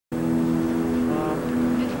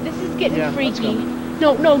getting freaky.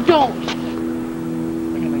 No, no, don't.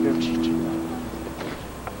 I'm gonna go cheat you.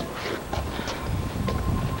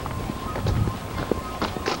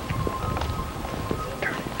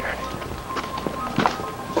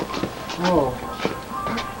 Whoa.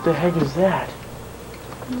 What the heck is that?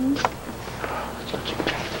 Let's go check it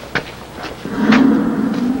out.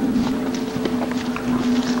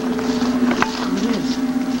 What is it?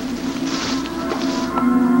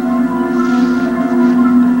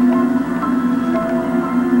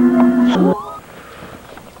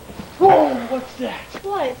 Whoa, what's that?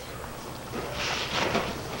 What?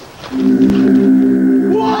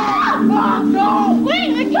 Whoa! Ah, no!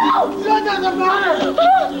 Wait, the ghost! That doesn't matter!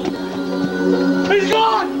 He's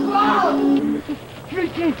gone! Ah!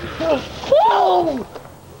 Freaking! Whoa!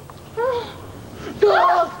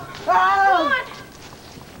 Ah!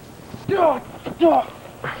 What?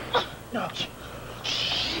 No.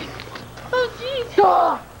 Oh, jeez.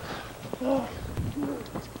 Ah!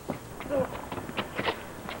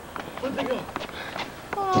 Where'd they go?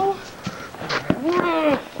 Oh.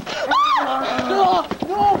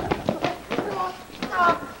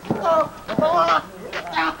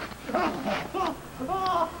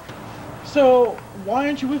 So, why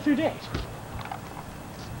aren't you with your date?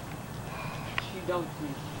 She dumped me.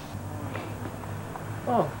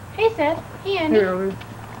 Oh. Hey, Seth. Hey, Andy. Here, Riley.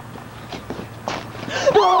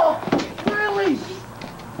 Oh! Riley!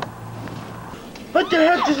 What the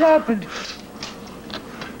heck just happened?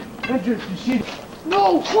 Interesting. She...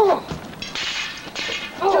 No! Oh!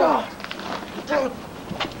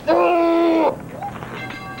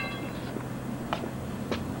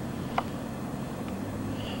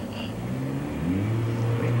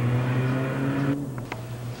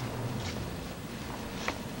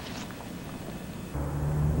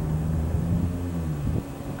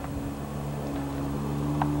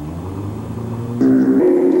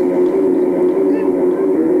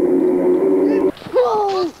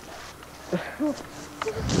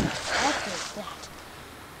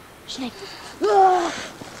 Snake.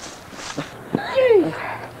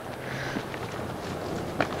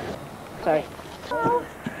 Sorry.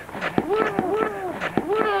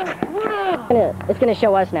 It's gonna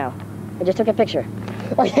show us now. I just took a picture.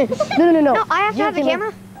 No. No, I have to have the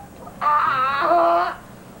camera.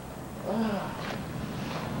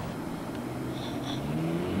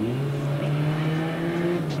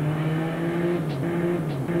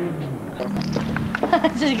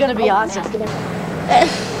 This is gonna be awesome.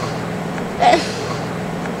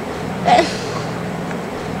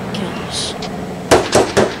 Gosh.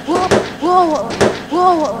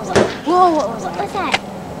 Whoa, what was that? Whoa, what was that? What's that?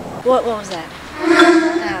 What was that?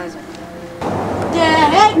 That was the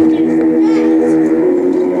heck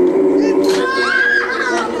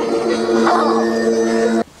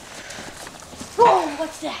Whoa,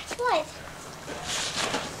 what's that? What?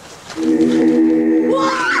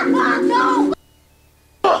 Whoa, no!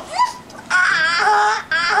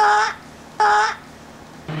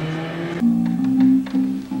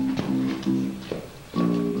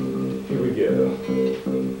 Here we go.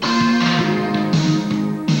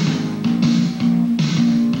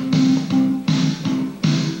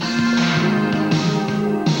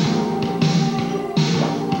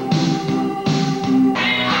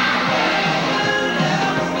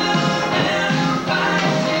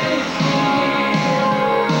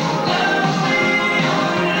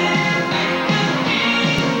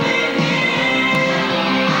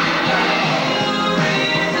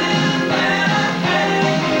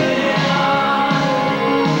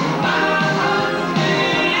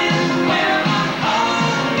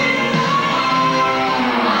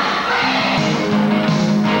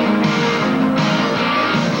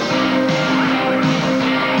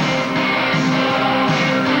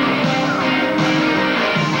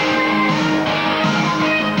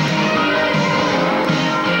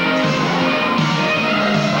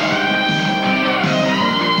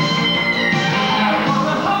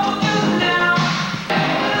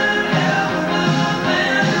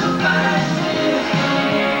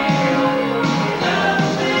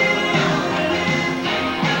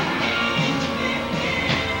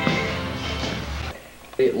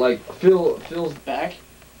 Like, Phil's Back?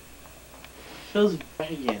 Phil's back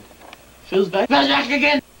again. Phil's back. Phil's back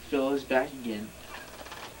again! Phil is back again.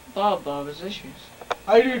 Bob has issues.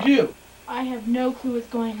 I do too. I have no clue what's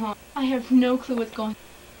going on. I have no clue what's going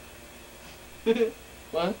on.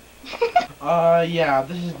 What? Yeah,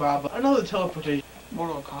 this is Bob. Another teleportation.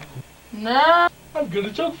 Mortal Kombat. Nah, I'm gonna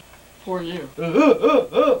jump. for you.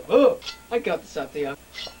 I got this at the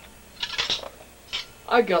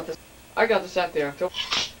I got this at the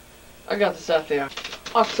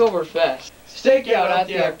Oktoberfest. Stakeout at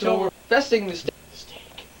the October. Festing the steak.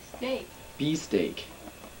 Steak. Beefsteak.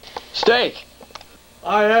 Steak.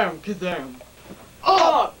 I am Kazam.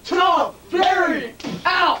 Oh, Tom, Barry,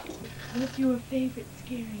 ow! What's your favorite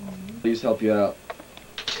scary movie? Please help you out.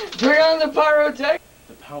 Bring on the pyrotech.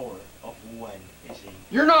 The power of when is in.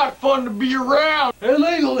 You're not fun to be around.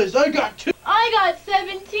 Illegalist, I got 2. I got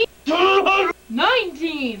 17.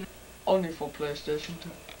 19. Only for PlayStation 2.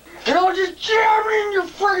 And I'll just jam in your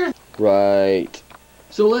friggin'. Right.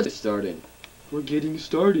 So let's get started. We're getting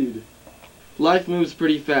started. Life moves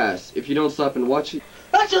pretty fast. If you don't stop and watch it.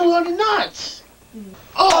 That's a lot of nuts.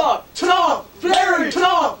 Oh, Tom, Barry,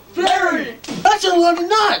 Tom, Barry. That's a lot of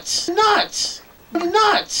nuts. Nuts.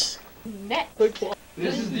 Nuts. Next.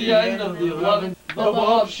 This is the end of the 11th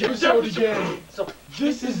Bob Show. This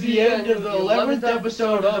is the end of the 11th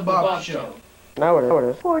episode of the Bob Show. Now it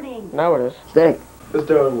is. 14. Now it is. Steak. The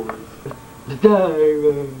Star Wars.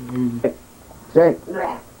 Steak.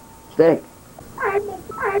 Steak.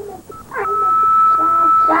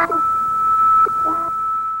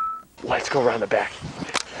 Lights go around the back.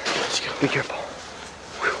 Let's go. Be careful.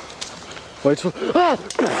 Lights. Ah!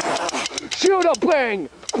 Shoot up, bang!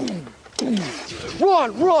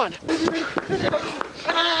 Run, run!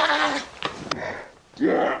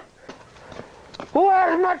 Yeah.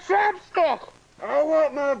 Where's my chapstick? I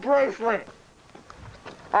want my bracelet.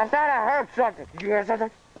 I thought I heard something. Did you hear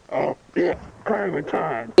something? Oh, yeah. Crime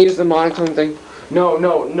time. Use the monochrome thing. No.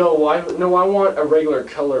 I want a regular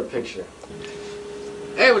color picture.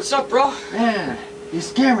 Hey, what's up, bro? Man, you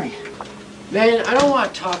scare me. Man, I don't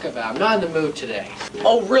want to talk about it. I'm not in the mood today.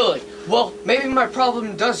 Oh, really? Well, maybe my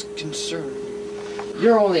problem does concern you.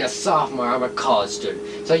 You're only a sophomore. I'm a college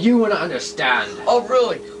student. So you wouldn't understand. Oh,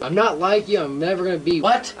 really? I'm not like you. I'm never going to be.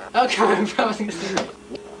 What? Okay, I'm probably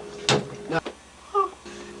No.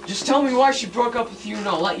 Just tell me why she broke up with you and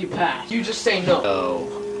I'll let you pass. You just say no. No.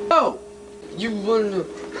 No! You wouldn't.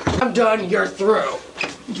 I'm done. You're through.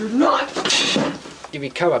 You're not. You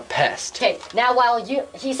become a pest. Okay, now while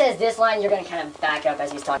he says this line, you're gonna kind of back up as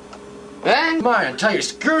he's talking. And mine until you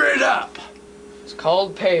screw it up. It's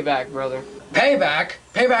called payback, brother. Payback?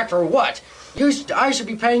 Payback for what? I should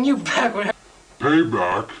be paying you back when.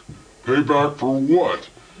 Payback? Payback for what?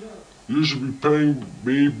 You should be paying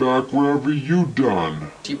me back whatever you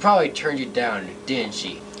done. She probably turned you down, didn't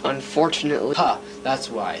she? Unfortunately. Huh, that's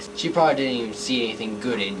why. She probably didn't even see anything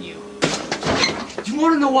good in you. You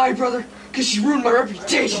wanna know why, brother? Because she ruined my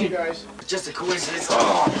reputation. It's just a coincidence.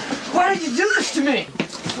 Why did you do this to me?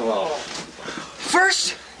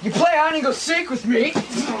 First, you play hide and go seek with me.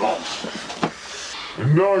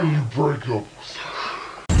 And now you break up.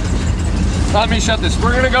 Let me shut this.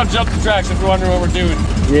 We're gonna go jump the tracks if you're wondering what we're doing.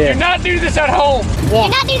 Yeah. Do not do this at home. Do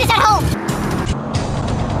not do this at home!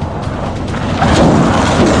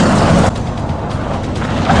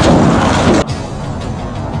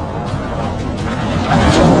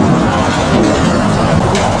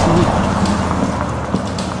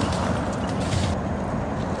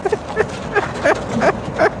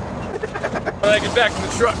 Get back in the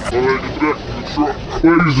truck.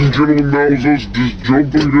 Ladies and gentlemen, that was us just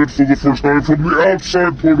jumping in for the first time. From the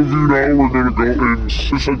outside point of view now, we're gonna go and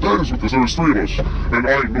suicide dance with this. There's 3 of us. And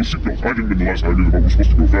I no seatbelt. I didn't win the last time either, but we're supposed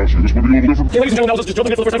to go faster. This will be a little different. Okay, ladies and gentlemen, that was us just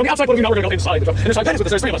jumping in for the first time. From the outside point of view now, we're gonna go inside the truck. And inside that is with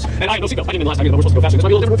us. There's 3 of us. And I have no seatbelt. I didn't win the last time either, but we're supposed to go faster. This might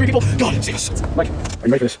be a little different with 3 people. God, save us. Mike, are you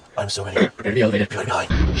ready for this? I'm so ready. Prepare to be elevated. Be behind.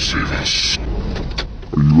 Save us.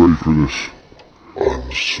 Are you ready for this? I'm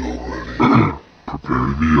so ready. Prepare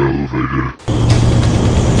to be elevated.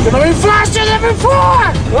 Gonna be faster than before!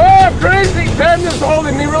 Oh, crazy! Pen is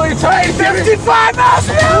holding me really tight. 55 miles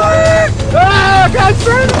an hour! Oh, God,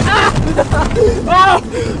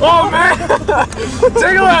 oh, man!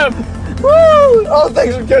 Take a lap! Woo! Oh,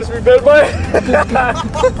 thanks for catching me, Ben.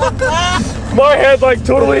 My head, like,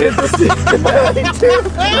 totally hit the ceiling.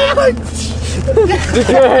 Did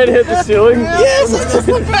your head hit the ceiling? Yes, I just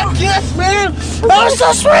went back. Yes, man. That was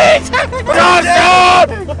so sweet! God,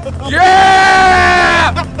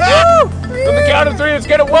 yeah! Woo! On the count of 3, let's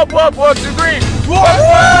get a whoop whoop. 1, 2, 3. Whoop whoop!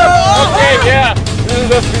 Okay, yeah. This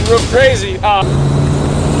must be real crazy.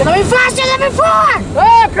 Gonna be faster than before!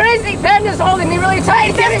 Oh, crazy! Pen is holding me really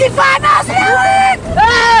tight. 55 miles an hour!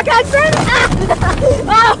 Oh, God, friend!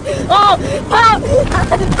 Oh,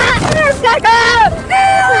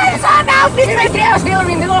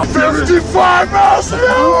 55 miles an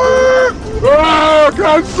hour! Oh,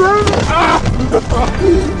 God, friend!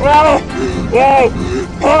 Whoa! Whoa!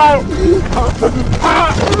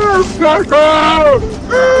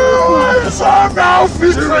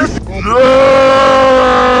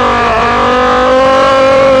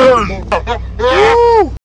 Yeah!